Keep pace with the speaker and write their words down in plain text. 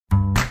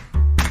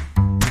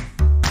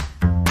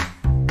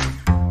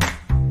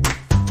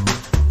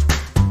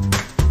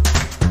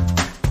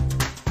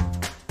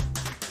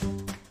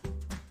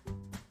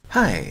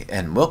Hi,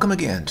 and welcome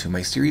again to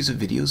my series of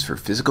videos for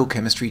Physical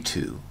Chemistry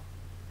 2.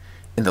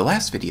 In the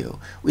last video,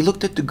 we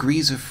looked at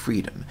degrees of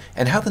freedom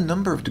and how the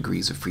number of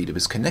degrees of freedom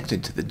is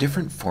connected to the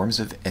different forms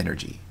of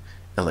energy: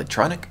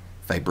 electronic,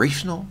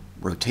 vibrational,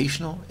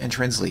 rotational, and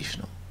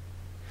translational.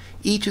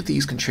 Each of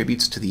these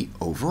contributes to the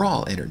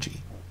overall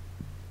energy.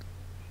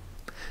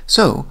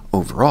 So,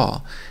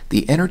 overall,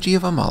 the energy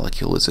of a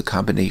molecule is a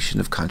combination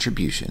of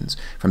contributions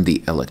from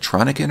the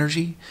electronic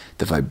energy,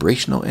 the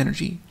vibrational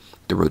energy,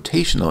 the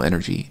rotational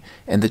energy,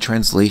 and the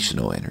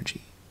translational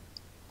energy.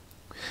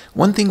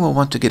 One thing we'll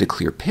want to get a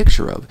clear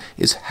picture of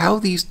is how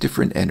these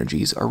different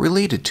energies are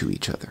related to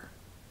each other.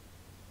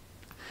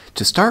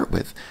 To start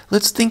with,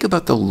 let's think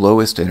about the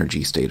lowest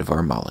energy state of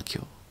our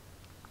molecule.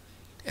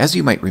 As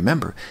you might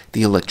remember,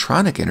 the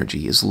electronic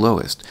energy is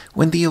lowest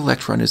when the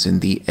electron is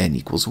in the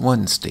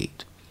n=1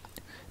 state.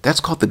 That's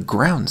called the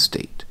ground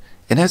state,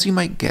 and as you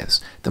might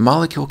guess, the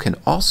molecule can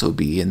also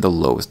be in the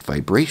lowest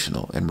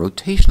vibrational and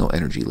rotational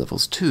energy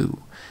levels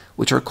too,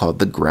 which are called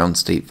the ground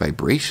state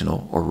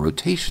vibrational or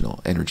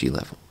rotational energy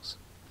levels.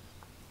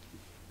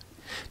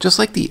 Just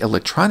like the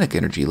electronic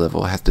energy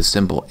level has the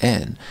symbol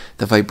N,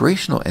 the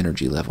vibrational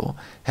energy level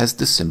has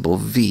the symbol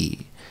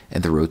V,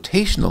 and the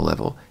rotational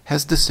level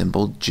has the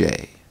symbol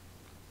J.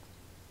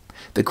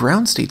 The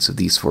ground states of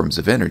these forms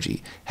of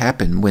energy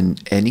happen when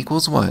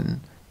n=1,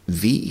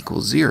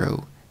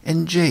 V=0,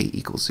 and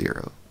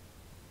J=0.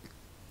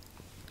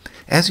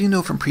 As you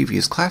know from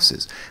previous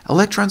classes,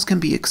 electrons can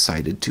be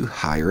excited to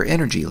higher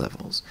energy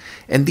levels,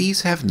 and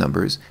these have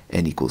numbers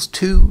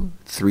n=2,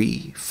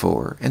 3,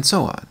 4, and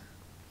so on.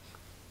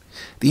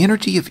 The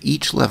energy of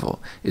each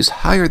level is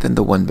higher than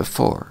the one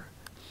before,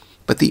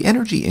 but the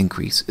energy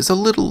increase is a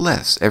little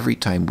less every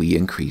time we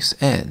increase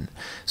n,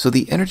 so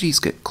the energies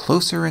get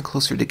closer and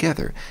closer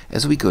together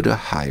as we go to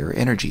higher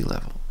energy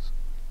levels.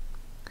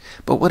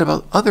 But what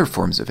about other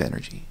forms of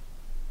energy?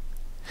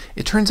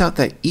 It turns out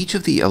that each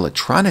of the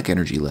electronic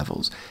energy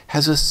levels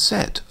has a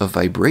set of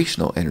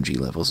vibrational energy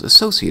levels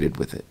associated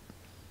with it.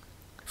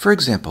 For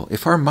example,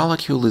 if our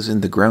molecule is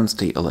in the ground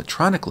state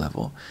electronic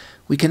level,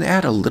 we can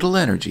add a little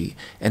energy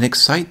and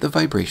excite the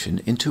vibration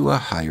into a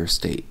higher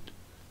state.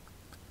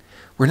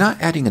 We're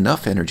not adding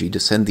enough energy to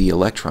send the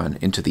electron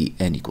into the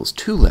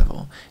n=2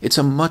 level. It's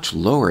a much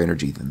lower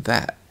energy than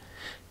that.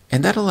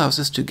 And that allows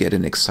us to get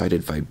an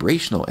excited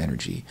vibrational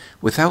energy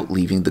without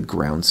leaving the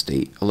ground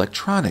state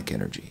electronic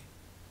energy.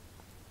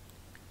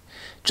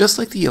 Just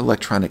like the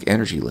electronic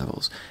energy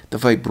levels, the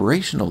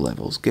vibrational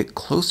levels get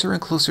closer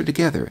and closer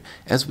together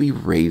as we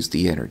raise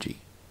the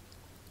energy.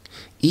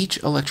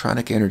 Each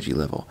electronic energy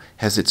level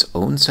has its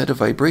own set of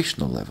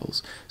vibrational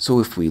levels, so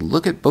if we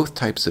look at both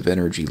types of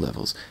energy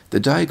levels, the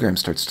diagram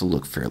starts to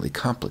look fairly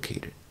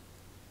complicated.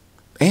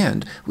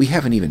 And we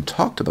haven't even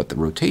talked about the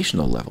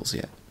rotational levels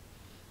yet.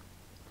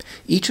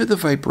 Each of the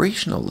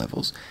vibrational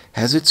levels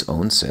has its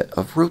own set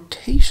of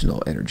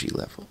rotational energy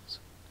levels.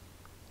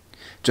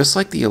 Just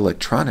like the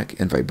electronic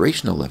and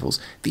vibrational levels,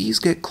 these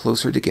get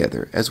closer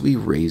together as we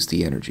raise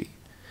the energy.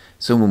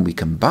 So when we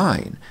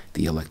combine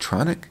the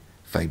electronic,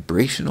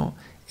 vibrational,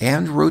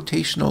 and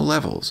rotational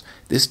levels,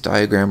 this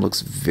diagram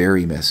looks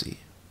very messy.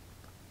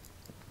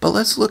 But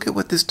let's look at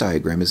what this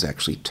diagram is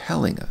actually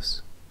telling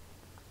us.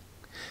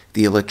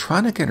 The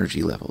electronic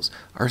energy levels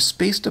are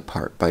spaced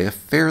apart by a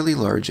fairly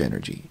large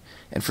energy,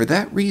 and for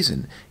that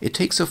reason, it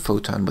takes a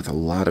photon with a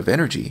lot of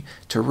energy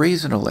to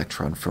raise an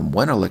electron from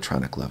one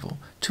electronic level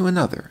to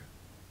another.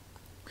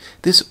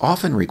 This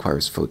often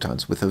requires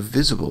photons with a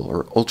visible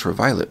or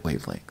ultraviolet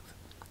wavelength.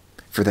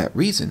 For that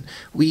reason,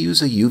 we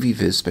use a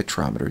UV-Vis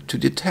spectrometer to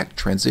detect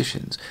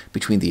transitions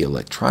between the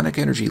electronic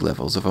energy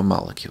levels of a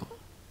molecule.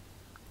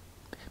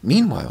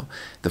 Meanwhile,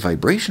 the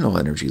vibrational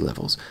energy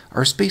levels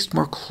are spaced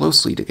more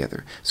closely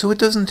together, so it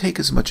doesn't take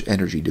as much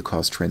energy to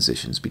cause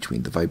transitions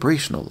between the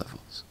vibrational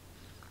levels.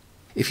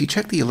 If you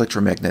check the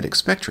electromagnetic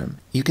spectrum,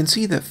 you can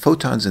see that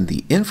photons in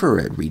the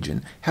infrared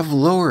region have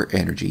lower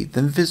energy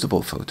than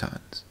visible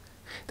photons.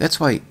 That's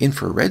why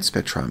infrared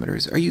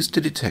spectrometers are used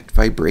to detect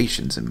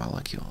vibrations in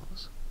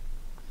molecules.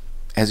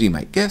 As you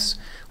might guess,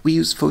 we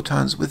use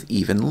photons with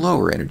even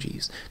lower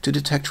energies to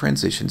detect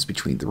transitions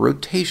between the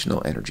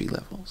rotational energy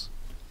levels.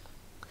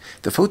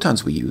 The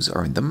photons we use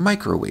are in the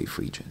microwave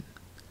region.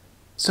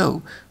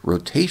 So,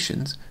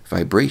 rotations,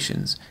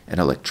 vibrations, and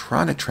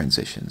electronic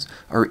transitions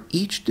are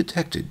each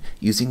detected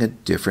using a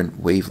different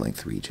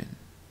wavelength region.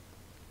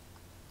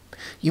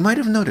 You might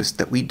have noticed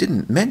that we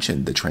didn't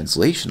mention the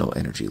translational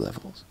energy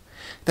levels.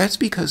 That's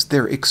because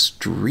they're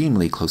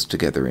extremely close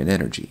together in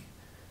energy.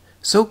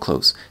 So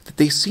close that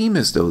they seem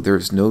as though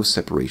there's no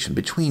separation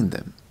between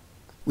them.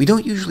 We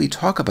don't usually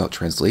talk about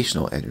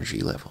translational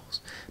energy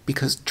levels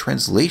because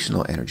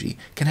translational energy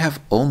can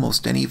have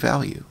almost any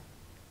value.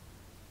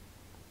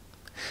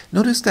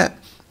 Notice that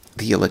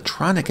the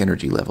electronic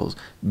energy levels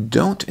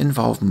don't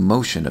involve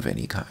motion of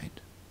any kind.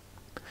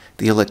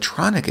 The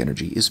electronic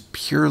energy is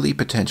purely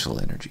potential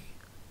energy.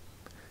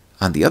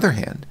 On the other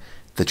hand,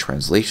 the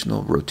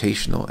translational,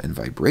 rotational, and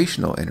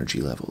vibrational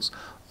energy levels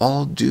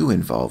all do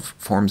involve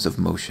forms of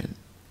motion.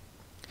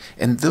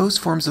 And those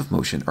forms of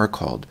motion are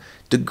called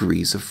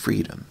degrees of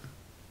freedom.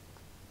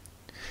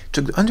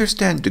 To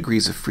understand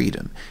degrees of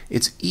freedom,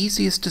 it's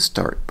easiest to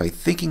start by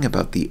thinking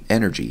about the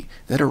energy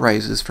that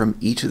arises from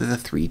each of the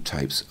three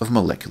types of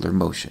molecular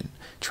motion: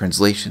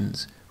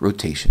 translations,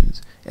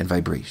 rotations, and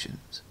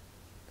vibrations.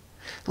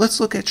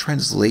 Let's look at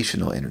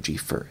translational energy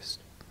first.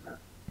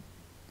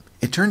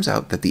 It turns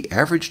out that the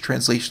average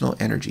translational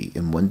energy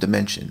in one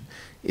dimension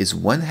is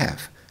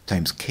 1/2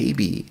 times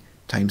kb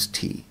times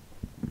t.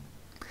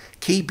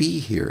 kb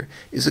here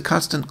is a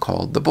constant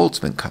called the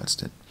Boltzmann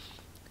constant,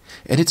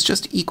 and it's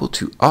just equal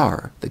to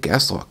r, the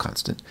gas law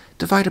constant,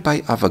 divided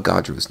by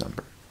Avogadro's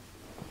number.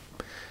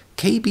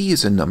 kb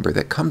is a number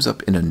that comes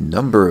up in a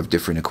number of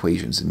different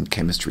equations in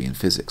chemistry and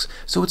physics,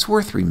 so it's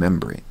worth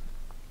remembering.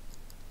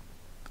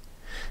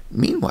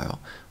 Meanwhile,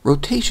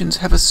 rotations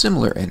have a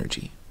similar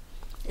energy.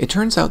 It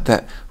turns out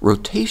that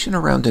rotation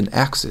around an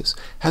axis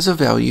has a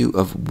value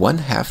of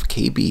 1/2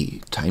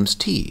 kb times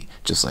t,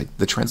 just like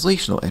the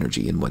translational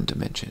energy in one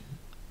dimension.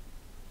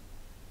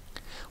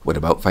 What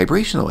about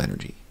vibrational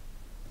energy?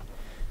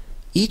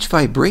 Each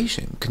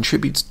vibration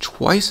contributes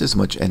twice as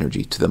much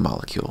energy to the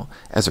molecule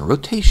as a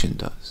rotation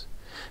does,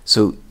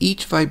 so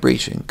each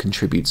vibration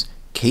contributes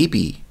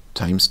kb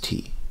times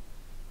t.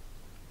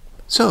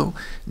 So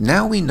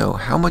now we know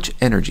how much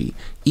energy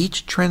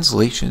each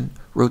translation,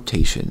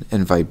 rotation,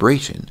 and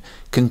vibration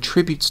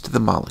contributes to the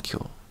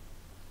molecule.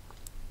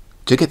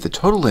 To get the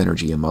total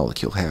energy a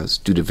molecule has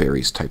due to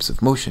various types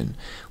of motion,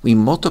 we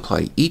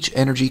multiply each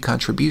energy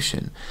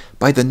contribution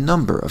by the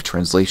number of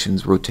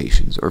translations,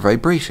 rotations, or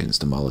vibrations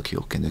the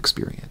molecule can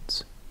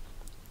experience.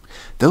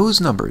 Those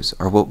numbers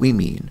are what we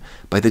mean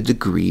by the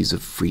degrees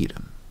of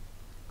freedom.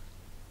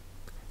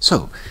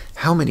 So,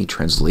 how many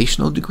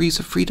translational degrees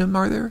of freedom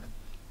are there?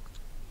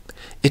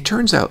 It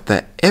turns out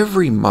that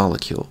every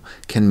molecule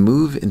can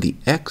move in the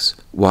x,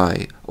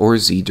 y, or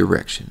z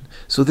direction,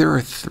 so there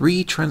are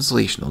 3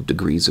 translational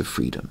degrees of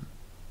freedom.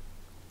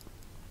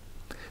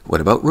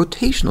 What about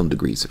rotational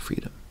degrees of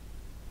freedom?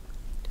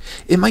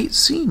 It might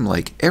seem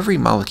like every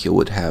molecule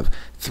would have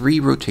 3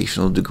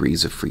 rotational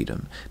degrees of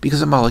freedom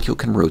because a molecule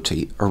can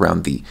rotate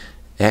around the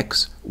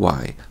x,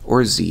 y,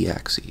 or z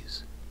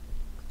axes.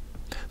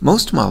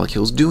 Most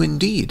molecules do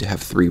indeed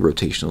have 3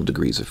 rotational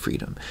degrees of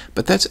freedom,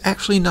 but that's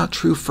actually not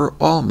true for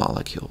all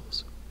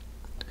molecules.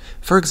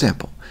 For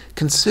example,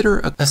 consider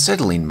a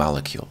acetylene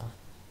molecule.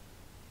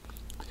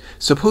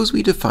 Suppose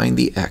we define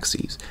the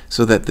axes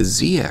so that the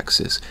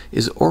z-axis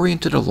is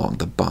oriented along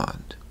the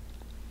bond.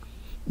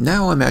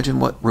 Now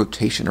imagine what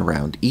rotation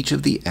around each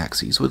of the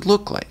axes would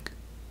look like.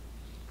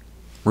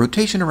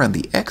 Rotation around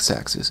the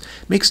x-axis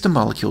makes the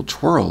molecule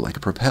twirl like a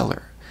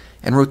propeller,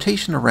 and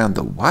rotation around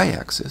the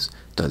y-axis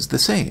does the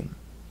same.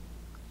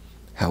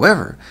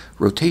 However,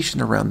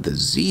 rotation around the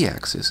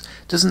z-axis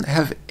doesn't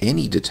have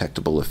any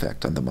detectable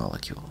effect on the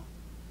molecule.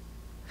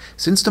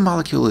 Since the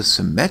molecule is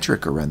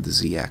symmetric around the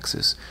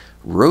z-axis,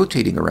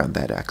 rotating around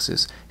that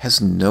axis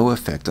has no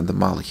effect on the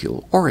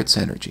molecule or its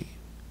energy.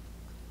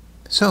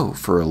 So,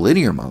 for a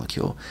linear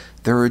molecule,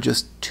 there are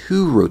just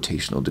 2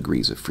 rotational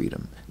degrees of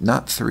freedom,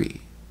 not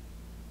 3.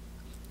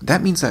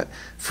 That means that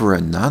for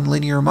a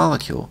nonlinear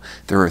molecule,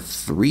 there are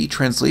 3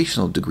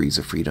 translational degrees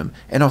of freedom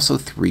and also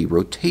 3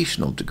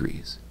 rotational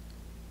degrees.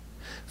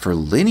 For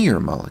linear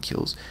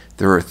molecules,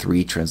 there are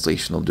 3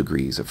 translational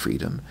degrees of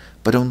freedom,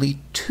 but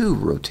only 2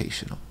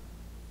 rotational.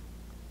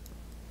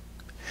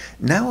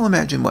 Now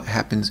imagine what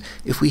happens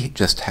if we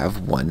just have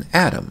one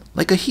atom,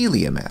 like a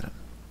helium atom.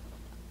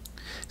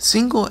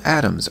 Single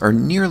atoms are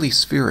nearly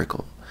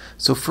spherical,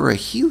 so for a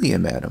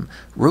helium atom,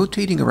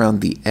 rotating around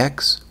the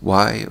x,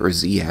 y, or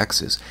z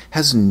axis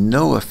has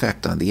no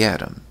effect on the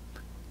atom.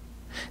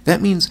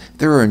 That means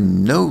there are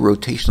no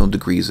rotational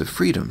degrees of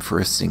freedom for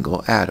a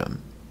single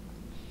atom.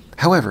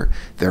 However,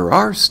 there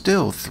are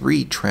still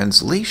 3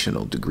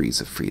 translational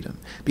degrees of freedom,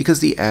 because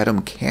the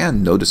atom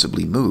can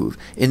noticeably move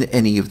in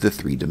any of the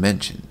 3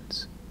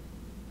 dimensions.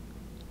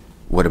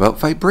 What about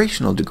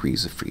vibrational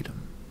degrees of freedom?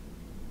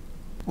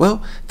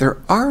 Well, there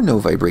are no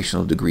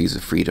vibrational degrees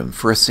of freedom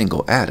for a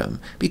single atom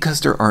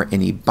because there aren't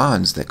any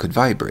bonds that could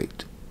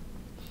vibrate.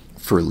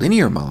 For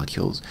linear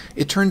molecules,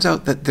 it turns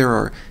out that there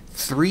are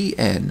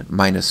 3n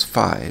minus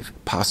 5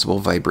 possible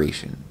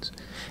vibrations,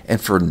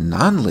 and for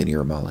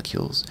nonlinear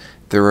molecules,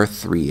 there are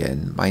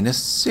 3n minus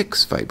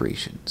 6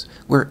 vibrations,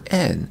 where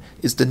n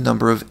is the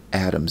number of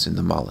atoms in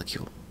the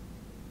molecule.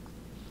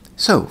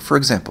 So, for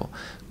example,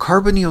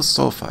 carbonyl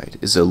sulfide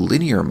is a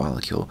linear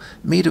molecule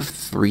made of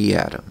 3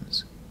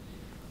 atoms.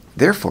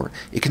 Therefore,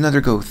 it can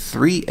undergo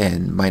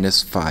 3n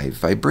minus 5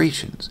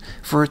 vibrations,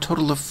 for a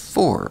total of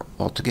 4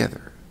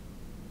 altogether.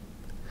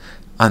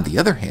 On the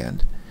other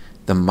hand,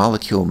 the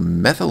molecule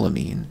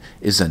methylamine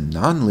is a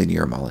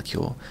nonlinear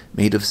molecule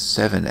made of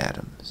 7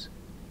 atoms.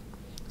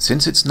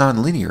 Since it's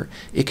nonlinear,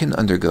 it can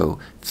undergo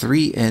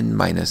 3n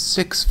minus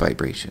 6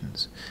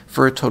 vibrations,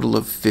 for a total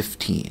of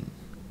 15.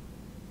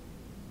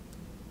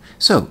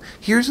 So,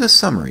 here's a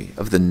summary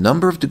of the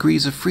number of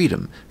degrees of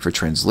freedom for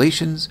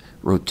translations,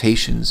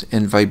 rotations,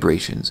 and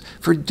vibrations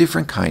for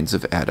different kinds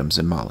of atoms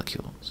and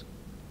molecules.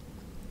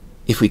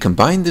 If we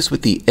combine this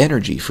with the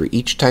energy for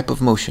each type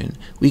of motion,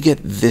 we get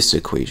this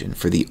equation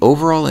for the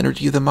overall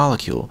energy of the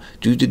molecule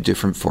due to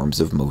different forms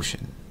of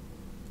motion.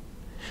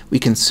 We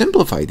can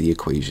simplify the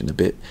equation a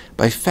bit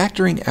by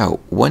factoring out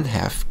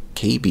 1/2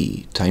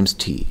 kb times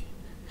T,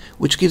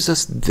 which gives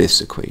us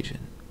this equation.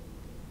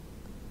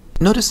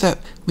 Notice that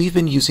we've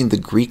been using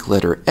the Greek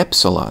letter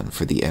epsilon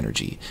for the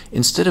energy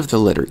instead of the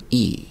letter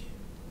E.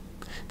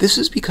 This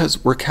is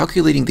because we're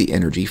calculating the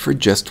energy for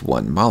just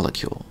one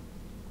molecule.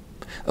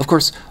 Of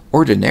course,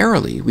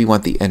 ordinarily we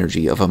want the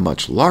energy of a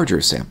much larger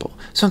sample,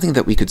 something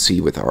that we could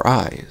see with our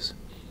eyes.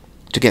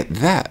 To get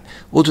that,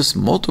 we'll just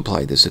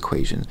multiply this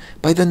equation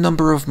by the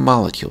number of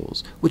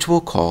molecules, which we'll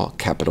call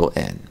capital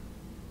N.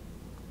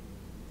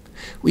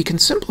 We can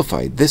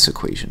simplify this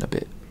equation a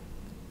bit.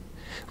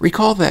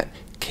 Recall that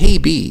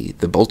Kb,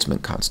 the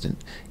Boltzmann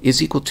constant,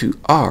 is equal to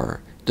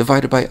R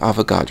divided by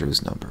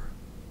Avogadro's number.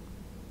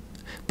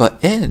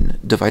 But N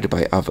divided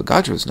by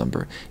Avogadro's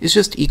number is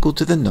just equal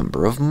to the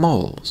number of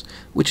moles,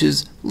 which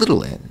is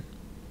little n.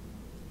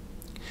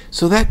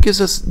 So that gives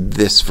us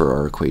this for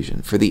our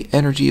equation for the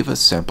energy of a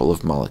sample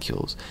of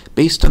molecules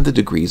based on the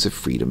degrees of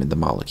freedom in the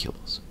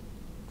molecules.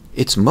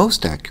 It's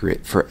most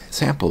accurate for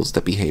samples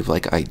that behave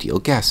like ideal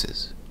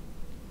gases.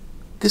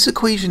 This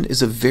equation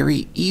is a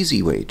very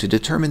easy way to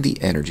determine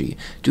the energy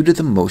due to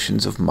the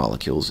motions of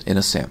molecules in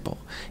a sample,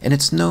 and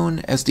it's known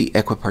as the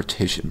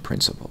equipartition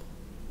principle.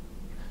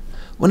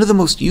 One of the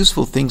most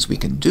useful things we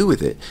can do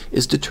with it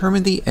is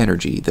determine the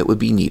energy that would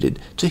be needed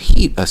to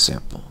heat a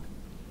sample.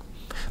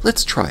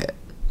 Let's try it.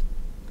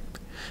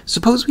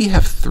 Suppose we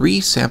have 3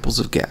 samples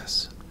of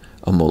gas,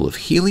 a mole of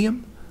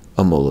helium,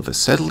 a mole of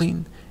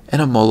acetylene,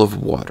 and a mole of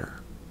water.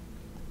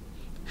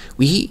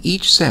 We heat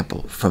each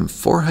sample from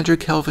 400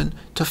 Kelvin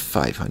to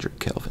 500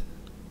 Kelvin.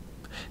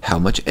 How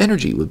much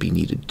energy would be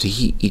needed to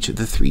heat each of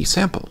the 3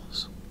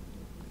 samples?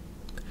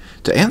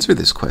 To answer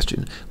this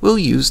question, we'll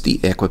use the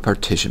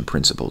equipartition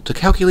principle to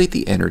calculate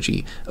the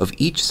energy of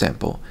each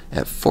sample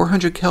at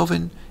 400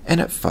 Kelvin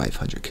and at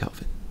 500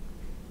 Kelvin.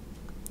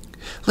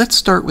 Let's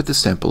start with the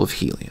sample of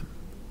helium.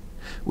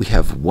 We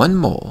have 1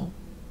 mole,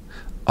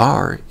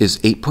 R is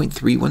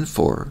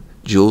 8.314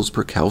 joules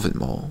per Kelvin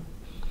mole,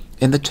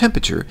 and the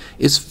temperature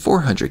is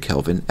 400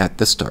 Kelvin at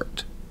the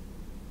start.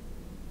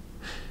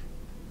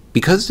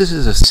 Because this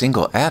is a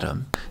single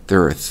atom,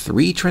 there are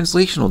 3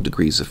 translational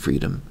degrees of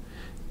freedom,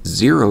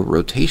 0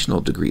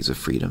 rotational degrees of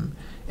freedom,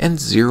 and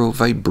 0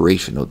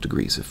 vibrational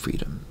degrees of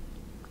freedom.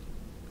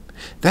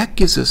 That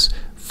gives us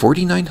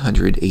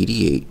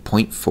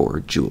 4,988.4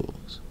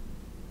 joules.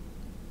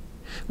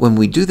 When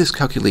we do this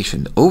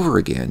calculation over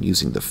again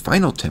using the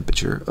final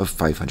temperature of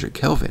 500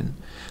 Kelvin,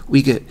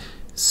 we get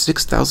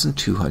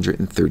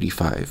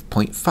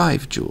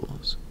 6,235.5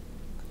 joules.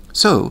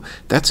 So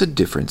that's a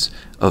difference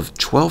of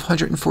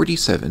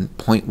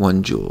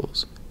 1,247.1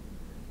 joules.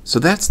 So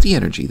that's the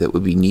energy that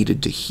would be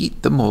needed to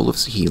heat the mole of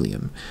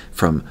helium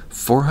from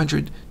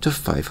 400 to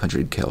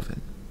 500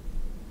 Kelvin.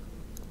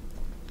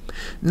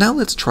 Now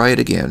let's try it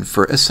again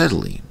for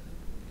acetylene.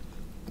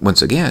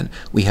 Once again,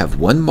 we have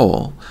 1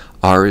 mole,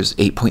 R is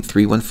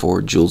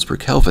 8.314 joules per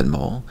Kelvin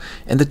mole,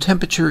 and the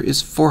temperature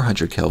is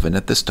 400 Kelvin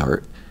at the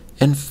start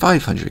and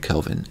 500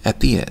 Kelvin at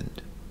the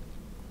end.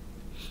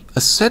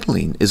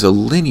 Acetylene is a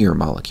linear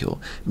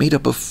molecule made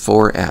up of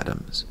 4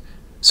 atoms.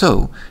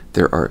 So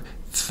there are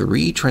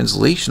 3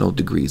 translational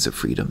degrees of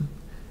freedom,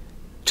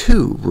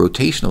 2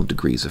 rotational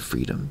degrees of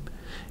freedom,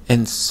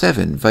 and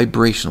 7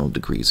 vibrational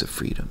degrees of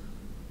freedom.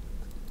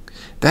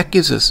 That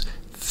gives us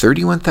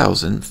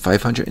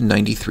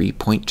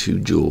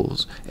 31,593.2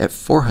 joules at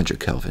 400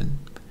 Kelvin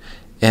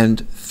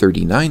and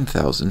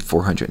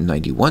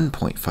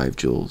 39,491.5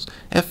 joules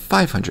at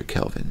 500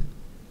 Kelvin.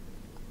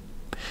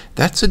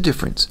 That's a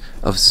difference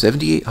of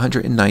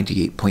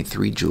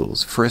 7,898.3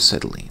 joules for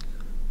acetylene.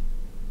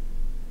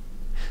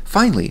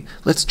 Finally,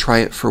 let's try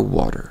it for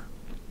water.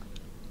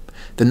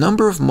 The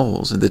number of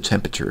moles and the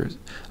temperatures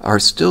are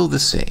still the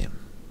same.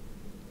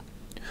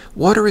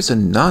 Water is a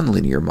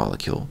nonlinear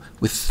molecule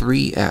with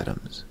 3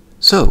 atoms.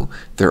 So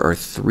there are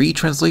 3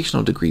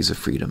 translational degrees of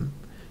freedom,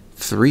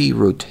 3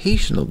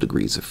 rotational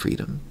degrees of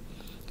freedom,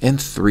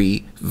 and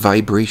 3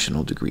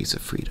 vibrational degrees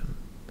of freedom.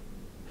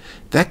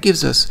 That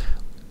gives us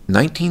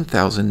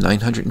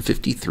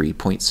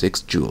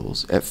 19,953.6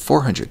 joules at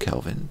 400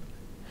 Kelvin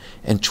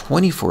and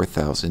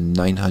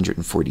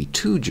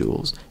 24,942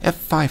 joules at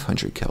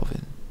 500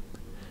 Kelvin.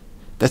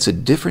 That's a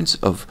difference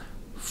of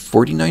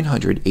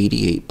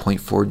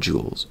 4,988.4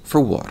 joules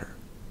for water.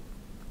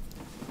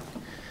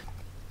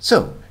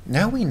 So,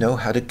 now we know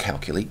how to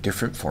calculate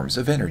different forms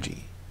of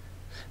energy.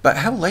 But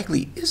how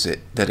likely is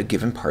it that a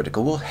given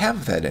particle will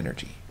have that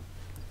energy?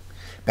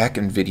 Back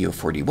in video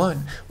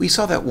 41, we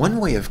saw that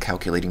one way of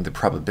calculating the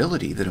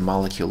probability that a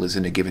molecule is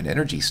in a given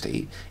energy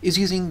state is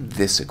using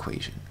this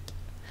equation.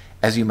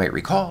 As you might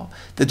recall,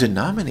 the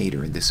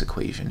denominator in this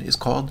equation is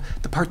called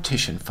the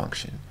partition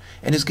function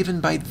and is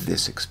given by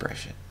this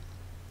expression.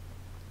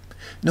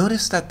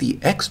 Notice that the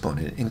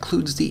exponent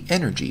includes the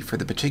energy for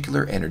the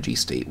particular energy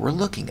state we're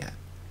looking at.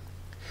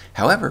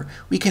 However,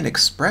 we can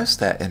express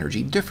that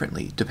energy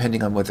differently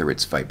depending on whether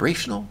it's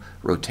vibrational,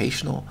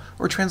 rotational,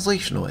 or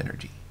translational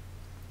energy.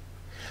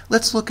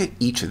 Let's look at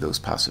each of those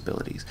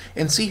possibilities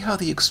and see how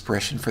the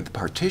expression for the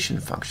partition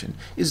function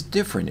is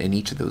different in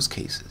each of those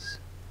cases.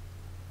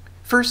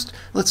 First,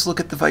 let's look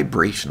at the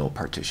vibrational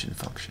partition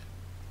function.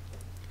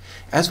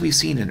 As we've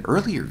seen in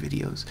earlier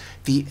videos,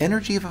 the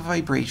energy of a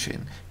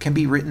vibration can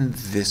be written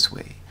this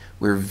way,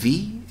 where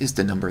V is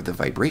the number of the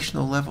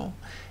vibrational level,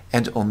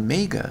 and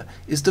omega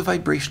is the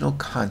vibrational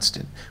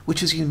constant,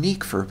 which is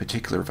unique for a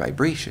particular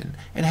vibration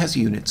and has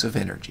units of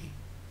energy.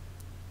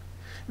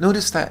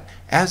 Notice that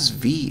as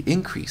V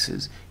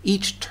increases,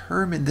 each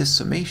term in this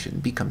summation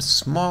becomes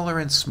smaller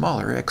and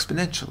smaller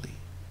exponentially.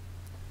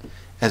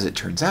 As it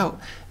turns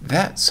out,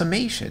 that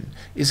summation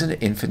is an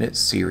infinite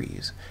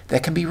series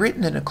that can be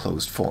written in a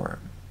closed form.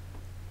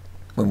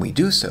 When we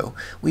do so,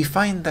 we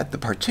find that the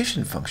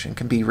partition function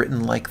can be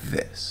written like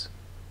this.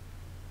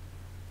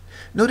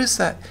 Notice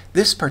that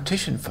this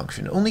partition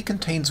function only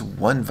contains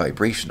one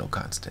vibrational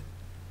constant.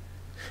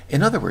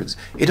 In other words,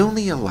 it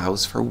only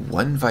allows for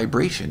one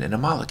vibration in a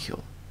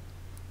molecule.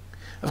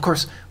 Of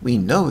course, we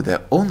know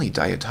that only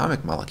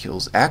diatomic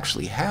molecules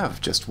actually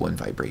have just one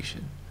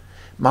vibration.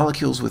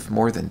 Molecules with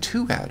more than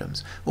 2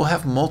 atoms will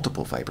have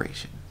multiple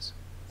vibrations.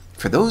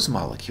 For those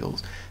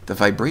molecules, the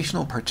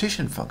vibrational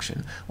partition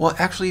function will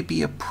actually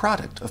be a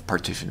product of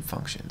partition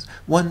functions,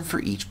 one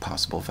for each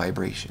possible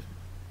vibration.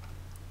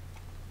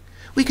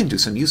 We can do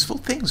some useful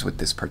things with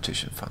this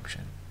partition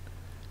function.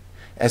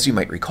 As you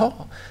might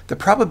recall, the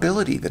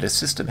probability that a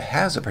system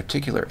has a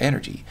particular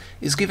energy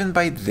is given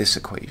by this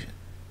equation.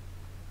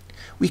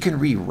 We can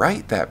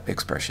rewrite that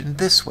expression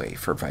this way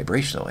for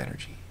vibrational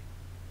energy.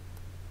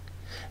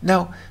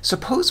 Now,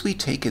 suppose we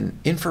take an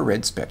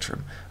infrared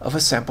spectrum of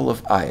a sample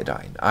of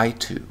iodine,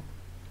 I2.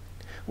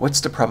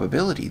 What's the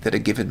probability that a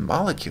given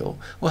molecule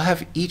will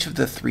have each of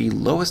the 3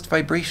 lowest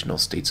vibrational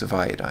states of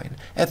iodine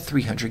at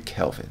 300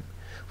 Kelvin,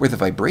 where the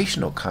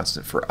vibrational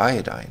constant for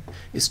iodine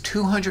is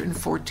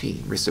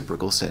 214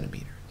 reciprocal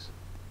centimeters?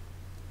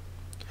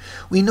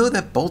 We know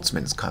that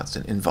Boltzmann's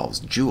constant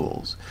involves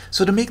joules,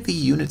 so to make the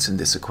units in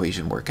this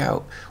equation work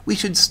out, we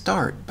should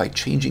start by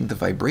changing the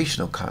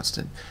vibrational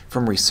constant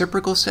from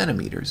reciprocal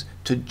centimeters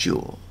to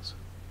joules.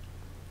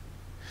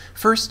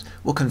 First,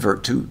 we'll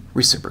convert to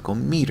reciprocal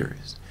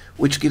meters,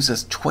 which gives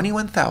us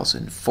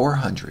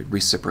 21,400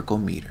 reciprocal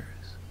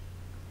meters.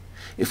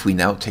 If we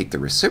now take the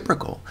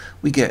reciprocal,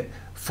 we get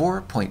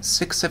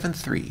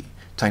 4.673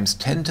 times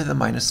 10 to the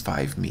minus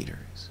 5 meters.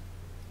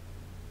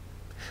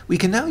 We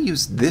can now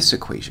use this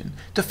equation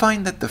to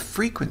find that the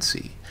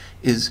frequency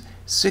is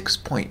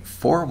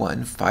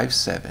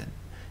 6.4157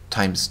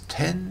 times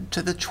 10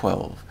 to the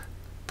 12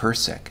 per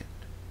second.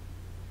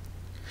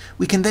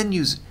 We can then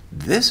use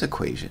this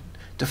equation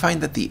to find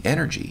that the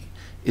energy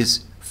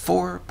is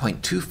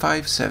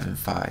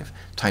 4.2575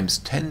 times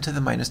 10 to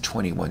the minus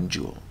 21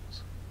 joules.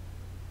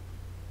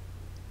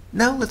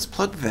 Now let's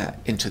plug that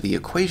into the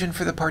equation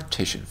for the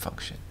partition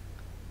function.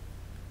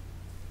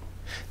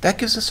 That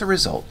gives us a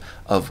result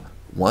of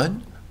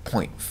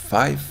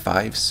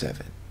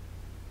 1.557.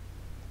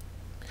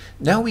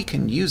 Now we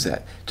can use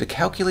that to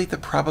calculate the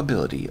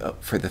probability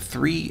for the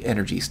 3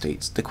 energy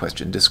states the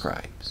question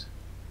describes.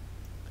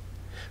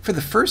 For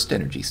the first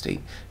energy state,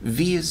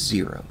 V is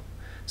 0,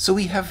 so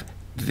we have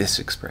this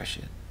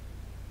expression.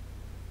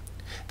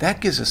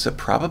 That gives us a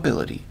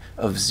probability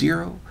of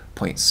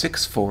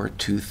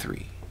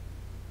 0.6423.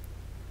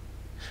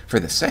 For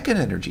the second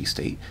energy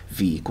state,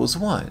 V equals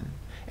 1,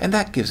 and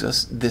that gives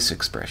us this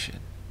expression.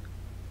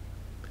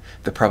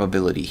 The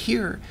probability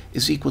here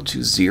is equal to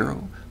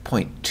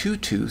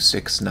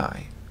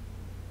 0.2269.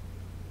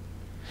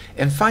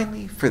 And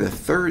finally, for the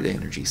third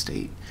energy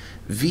state,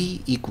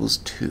 V equals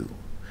 2,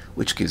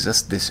 which gives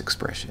us this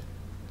expression.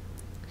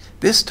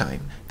 This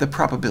time, the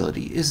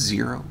probability is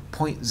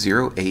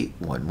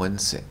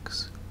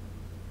 0.08116.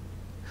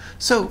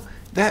 So,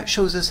 that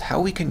shows us how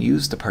we can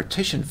use the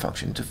partition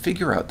function to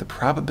figure out the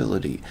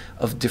probability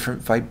of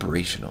different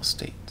vibrational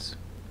states.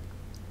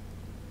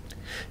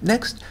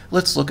 Next,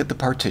 let's look at the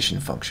partition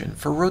function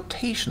for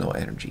rotational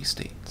energy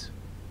states.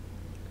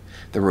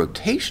 The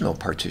rotational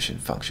partition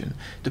function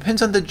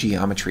depends on the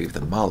geometry of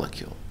the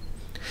molecule.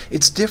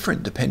 It's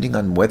different depending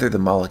on whether the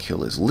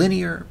molecule is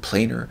linear,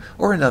 planar,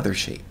 or another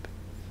shape.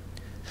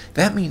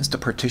 That means the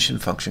partition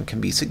function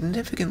can be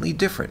significantly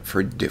different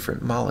for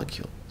different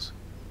molecules.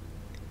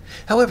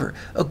 However,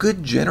 a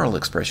good general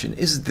expression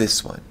is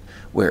this one,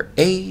 where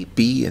A,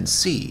 B, and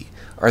C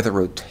are the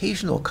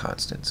rotational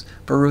constants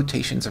for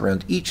rotations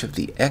around each of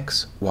the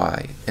x,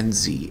 y, and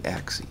z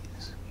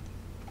axes.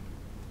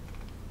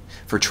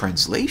 For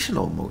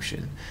translational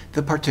motion,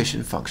 the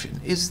partition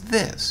function is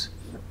this,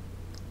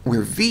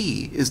 where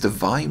V is the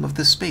volume of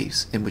the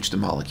space in which the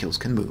molecules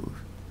can move.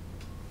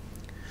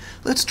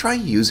 Let's try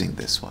using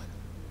this one.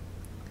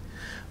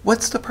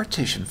 What's the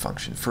partition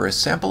function for a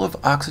sample of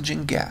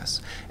oxygen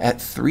gas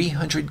at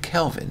 300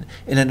 Kelvin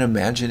in an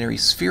imaginary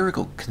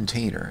spherical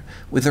container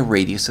with a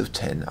radius of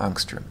 10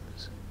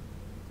 angstroms?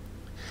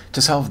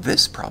 To solve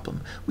this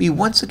problem, we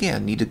once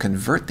again need to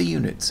convert the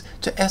units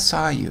to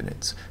SI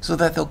units so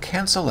that they'll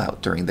cancel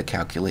out during the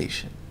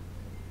calculation.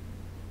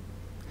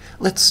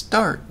 Let's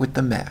start with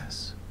the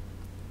mass.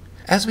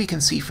 As we can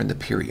see from the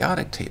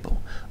periodic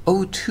table,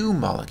 O2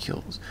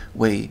 molecules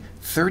weigh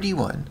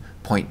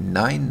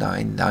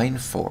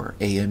 31.9994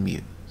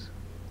 AMUs.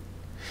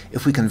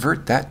 If we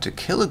convert that to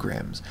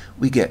kilograms,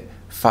 we get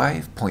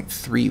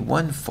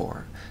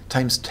 5.314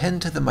 times 10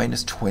 to the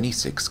minus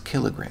 26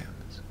 kilograms.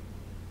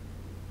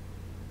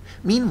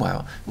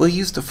 Meanwhile, we'll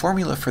use the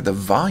formula for the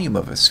volume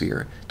of a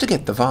sphere to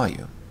get the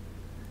volume.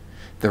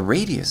 The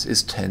radius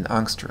is 10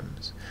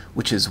 angstroms,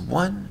 which is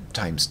 1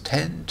 times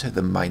 10 to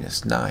the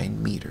minus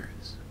 9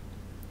 meters.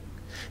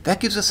 That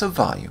gives us a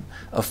volume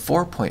of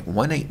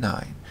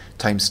 4.189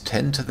 times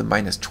 10 to the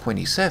minus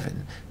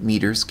 27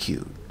 meters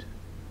cubed.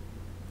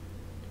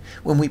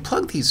 When we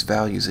plug these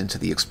values into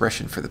the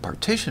expression for the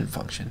partition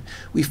function,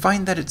 we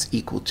find that it's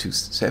equal to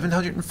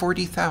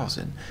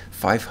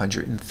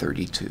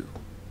 740,532.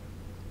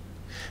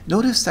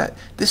 Notice that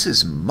this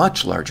is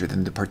much larger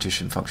than the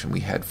partition function we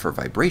had for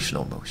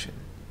vibrational motion.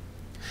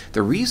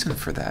 The reason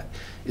for that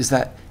is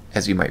that,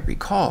 as you might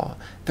recall,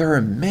 there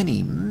are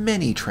many,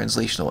 many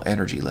translational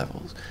energy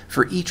levels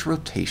for each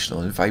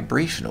rotational and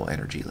vibrational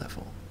energy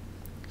level.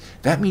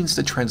 That means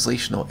the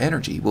translational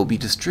energy will be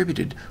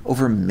distributed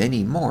over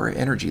many more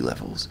energy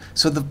levels,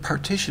 so the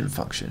partition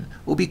function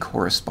will be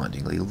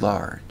correspondingly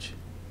large.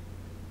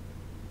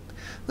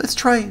 Let's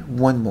try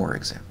one more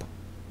example.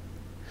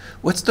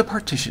 What's the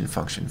partition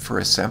function for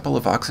a sample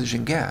of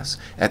oxygen gas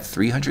at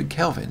 300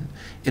 Kelvin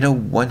in a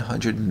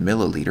 100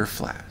 milliliter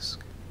flask?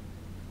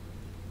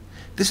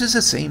 This is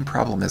the same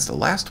problem as the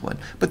last one,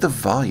 but the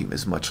volume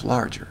is much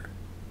larger.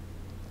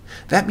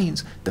 That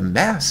means the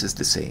mass is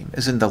the same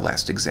as in the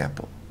last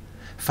example,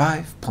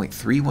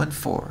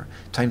 5.314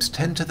 times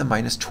 10 to the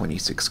minus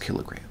 26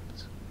 kilograms.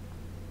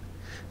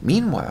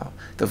 Meanwhile,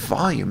 the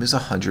volume is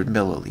 100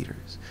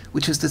 milliliters,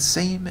 which is the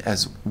same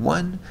as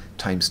 1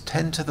 times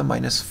 10 to the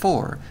minus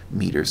 4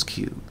 meters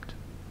cubed.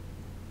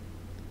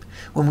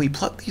 When we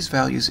plug these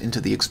values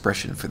into the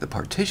expression for the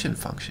partition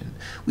function,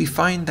 we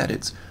find that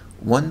it's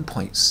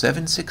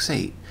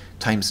 1.768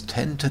 times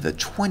 10 to the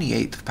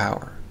 28th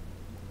power.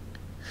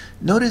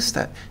 Notice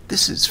that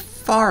this is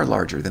far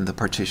larger than the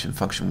partition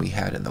function we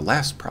had in the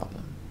last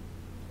problem.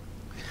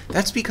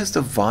 That's because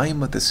the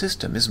volume of the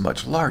system is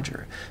much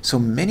larger, so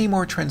many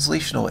more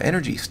translational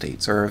energy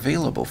states are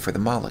available for the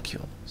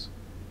molecules.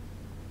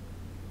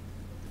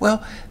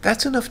 Well,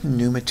 that's enough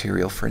new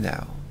material for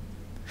now.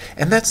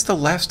 And that's the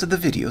last of the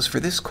videos for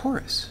this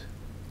course.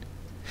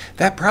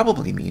 That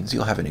probably means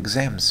you'll have an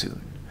exam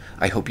soon.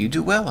 I hope you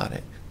do well on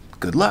it.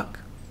 Good luck!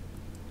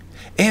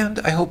 And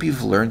I hope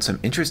you've learned some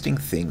interesting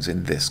things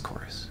in this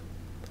course.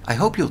 I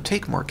hope you'll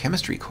take more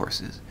chemistry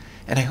courses,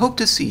 and I hope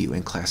to see you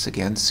in class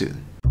again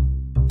soon.